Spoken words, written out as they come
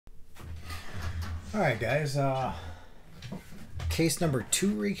Alright guys, case number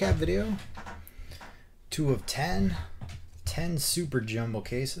 2 recap video. 2 of 10. 10 super jumbo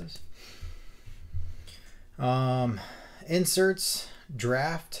cases. Inserts,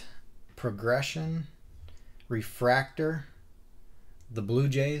 draft, progression, refractor, the Blue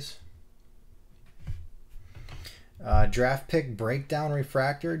Jays. Draft pick breakdown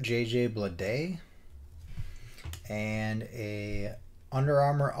refractor, JJ Bleday. And a Under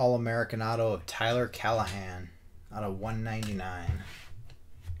Armour All-American auto of Tyler Callahan out of 199.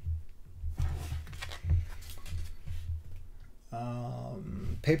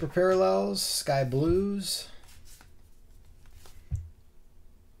 Paper Parallels, Sky Blues.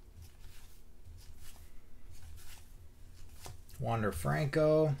 Wander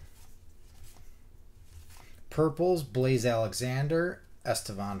Franco. Purples, Blaze Alexander,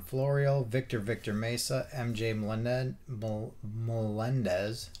 Estevan Florial, Victor Mesa, MJ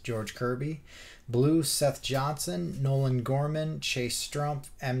Melendez, George Kirby. Blue, Seth Johnson, Nolan Gorman, Chase Strumpf,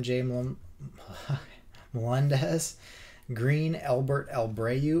 MJ Melendez. Green, Albert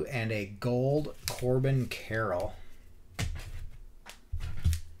Abreu, and a gold, Corbin Carroll.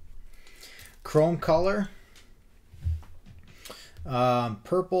 Chrome color.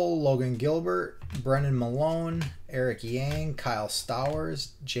 Purple, Logan Gilbert, Brennan Malone, Eric Yang, Kyle Stowers,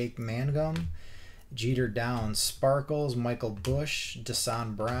 Jake Mangum. Jeter Downs, Sparkles, Michael Bush,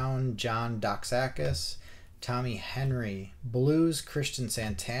 Desan Brown, John Doxakis, Tommy Henry. Blues, Christian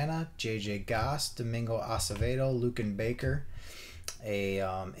Santana, JJ Goss, Domingo Acevedo, Lucan Baker. A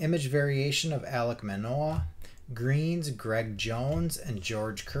image variation of Alek Manoah. Greens, Greg Jones and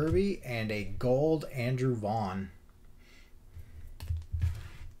George Kirby. And a gold, Andrew Vaughn.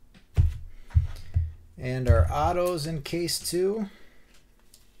 And our autos in case 2.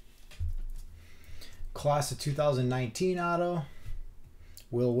 Class of 2019 auto,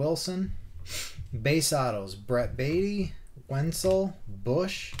 Will Wilson. Base autos, Brett Beatty, Wenzel,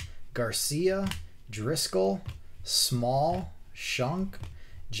 Bush, Garcia, Driscoll, Small, Shunk,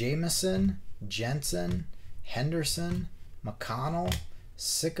 Jameson, Jensen, Henderson, McConnell,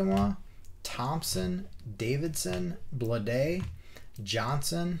 Sycamore, Thompson, Davidson, Bleday,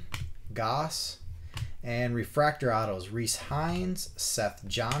 Johnson, Goss. And refractor autos, Reese Hines, Seth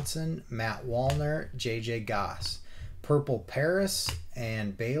Johnson, Matt Wallner, JJ Goss. Purple Paris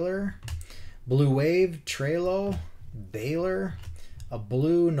and Baylor. Blue Wave, Trello, Baylor. A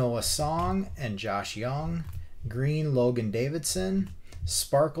blue, Noah Song and Josh Young. Green, Logan Davidson.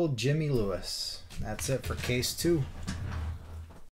 Sparkle, Jimmy Lewis. That's it for case 2.